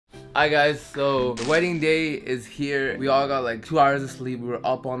Hi guys, so the wedding day is here. We all got like 2 hours of sleep. We were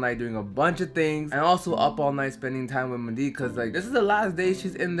up all night doing a bunch of things and also up all night spending time with Mandeep because like this is the last day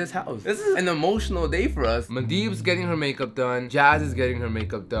she's in this house. This is an emotional day for us. Mandeep's getting her makeup done. Jazz is getting her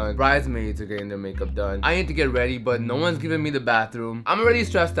makeup done. Bridesmaids are getting their makeup done. I need to get ready, but no one's giving me the bathroom. I'm already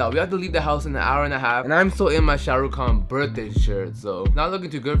stressed out. We have to leave the house in an hour and a half and I'm still in my Shah Rukh Khan birthday shirt, so not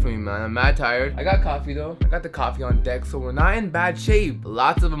looking too good for me, man. I'm mad tired. I got coffee though. I got the coffee on deck, so we're not in bad shape.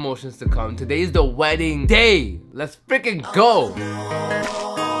 Lots of emotions to come. Today's the wedding day. Let's freaking go.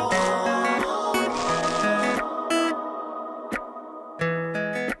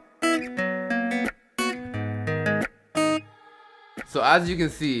 So as you can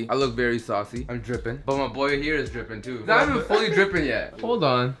see, I look very saucy. I'm dripping, but my boy here is dripping too. He's not even fully dripping yet. Hold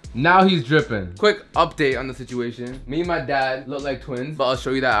on. Now he's dripping. Quick update on the situation. Me and my dad look like twins, but I'll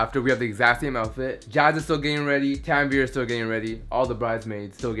show you that after. We have the exact same outfit. Jazz is still getting ready. Tanvir is still getting ready. All the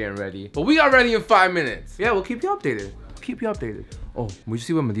bridesmaids still getting ready. But we are ready in 5 minutes. Yeah, we'll keep you updated. Keep you updated. Oh, we should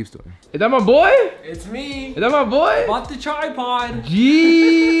see what Mandeep's doing. Is that my boy? It's me. Is that my boy? Bought the tripod.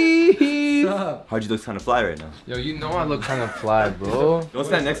 Jeez. What's up? Harjit looks kind of fly right now. Yo, you know I look kind of fly, bro. Don't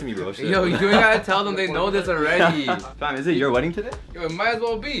stand next to me, bro. Shit. Yo, you ain't gotta tell them, they know this already. Fam, is it your wedding today? Yo, it might as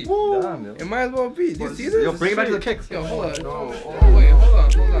well be. Damn, yo. It might as well be. Do you see this? Yo, bring it back to the kicks. Yo, hold on. Oh, wait, hold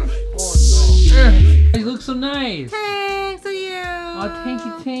on. You look so nice. Thanks, so you. Oh,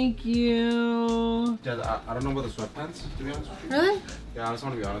 thank you. Yeah, I don't know about the sweatpants, to be honest with you. Really? Yeah, I just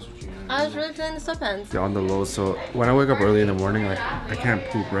want to be honest with you. I was really feeling the sweatpants. They're on the low, so when I wake up early in the morning, like, I can't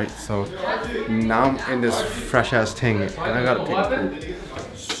poop, right? So now I'm in this fresh ass thing, and I gotta take a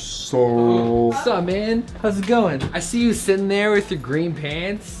poop. So... What's up, man? How's it going? I see you sitting there with your green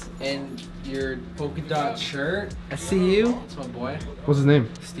pants and your polka dot shirt. I see you. That's my boy. What's his name?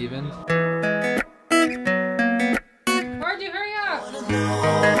 Steven. Harjit, hurry up!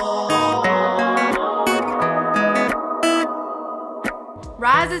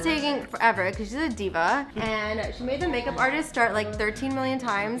 Raz is taking forever because she's a diva and she made the makeup artist start like 13 million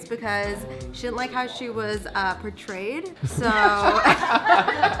times because she didn't like how she was portrayed. So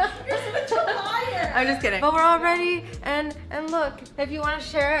you're such a liar. I'm just kidding. But we're all ready and look, if you want to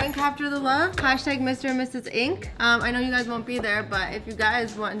share and capture the love, hashtag Mr. and Mrs. Inc. I know you guys won't be there, but if you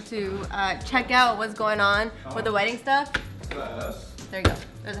guys want to check out what's going on with the wedding stuff, there you go.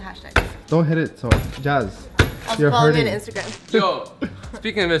 There's a hashtag. Don't hit it, so Jazz. Also follow me on Instagram. Yo,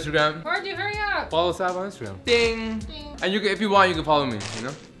 speaking of Instagram, Harjit, hurry up! follow Sab on Instagram. Ding. Ding. And you can, if you want, you can follow me, you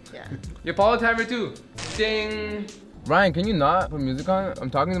know? Yeah. You follow Tanvir too. Ding. Ryan, can you not put music on? I'm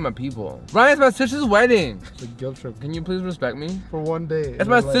talking to my people. Ryan, it's my sister's wedding. It's a guilt trip Can you please respect me? for one day. It's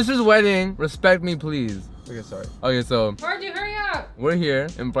my sister's wedding. Respect me, please. Okay, sorry. Okay, so Harjit, hurry up! we're here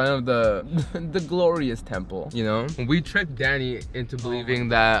in front of the glorious temple, you know? We tricked Danny into believing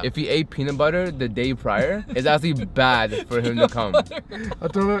that if he ate peanut butter the day prior, it's actually bad for him to come. I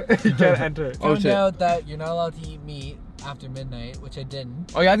told him he can't enter. Oh Found shit. out that you're not allowed to eat meat after midnight, which I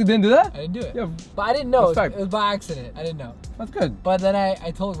didn't. Oh, you actually didn't do that? I didn't do it. Yeah. But I didn't know. Respect. It was by accident. I didn't know. That's good. But then I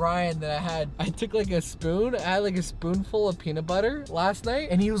told Ryan that I took like a spoon, I had like a spoonful of peanut butter last night,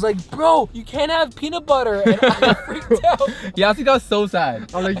 and he was like, bro, you can't have peanut butter, and I freaked out. He actually got so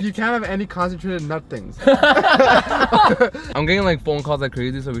sad. I'm like, you can't have any concentrated nut things. I'm getting like phone calls like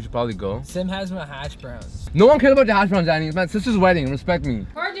crazy, so we should probably go. Sim has my hash browns. No one cares about the hash browns, Danny. It's my sister's wedding. Respect me.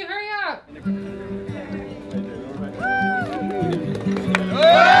 Harjit, hurry up!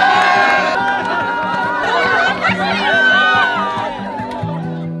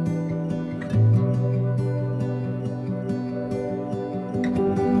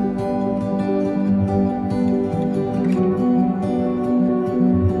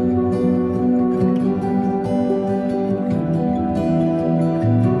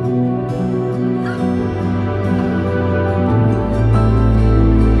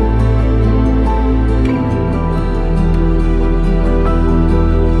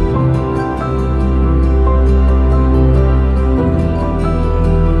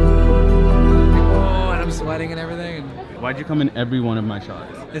 Why'd you come in every one of my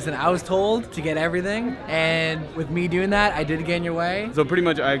shots? Listen, I was told to get everything, and with me doing that, I did get in your way. So pretty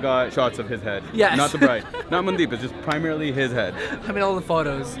much I got shots of his head. Yes. Not the bride. Not Mandeep, it's just primarily his head. I mean, all the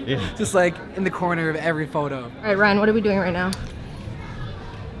photos. Yeah. Just like in the corner of every photo. All right, Ryan, what are we doing right now?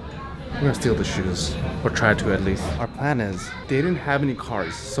 We're gonna steal the shoes, or try to at least. Our plan is, they didn't have any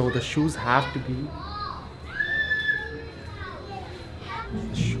cars, so the shoes have to be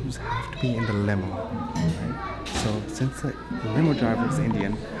in the limo, right? So since the limo driver is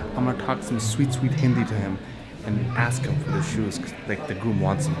Indian, I'm gonna talk some sweet Hindi to him and ask him for the shoes, 'cause, like, the groom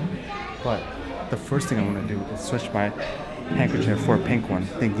wants them. But the first thing I'm gonna do is switch my handkerchief for a pink one,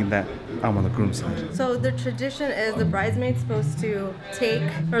 thinking that I'm on the groom's side. So the tradition is the bridesmaid's supposed to take,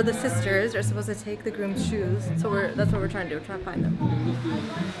 or the sisters are supposed to take the groom's shoes. So that's what we're trying to do. We're trying to find them.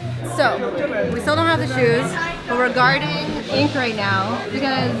 So we still don't have the shoes, but we're guarding Ink right now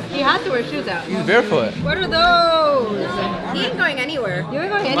because he has to wear shoes out. He's barefoot. What are those? He ain't going anywhere. You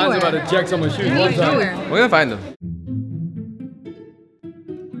ain't going anywhere. Mine's about to jack some of my shoes You one ain't time. nowhere. We're gonna find them.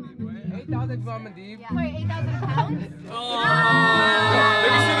 8,000 pounds?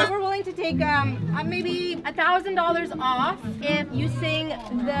 We're willing to take maybe $1,000 off if you sing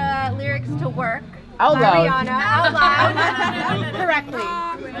the lyrics to Work. Out loud. Ariana, out loud. Correctly.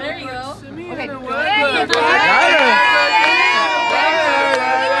 There you go. Okay. There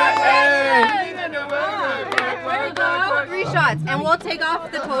you go. 3 shots, and we'll take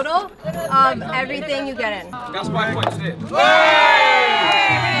off the total of everything you get in. That's 5 points. Go!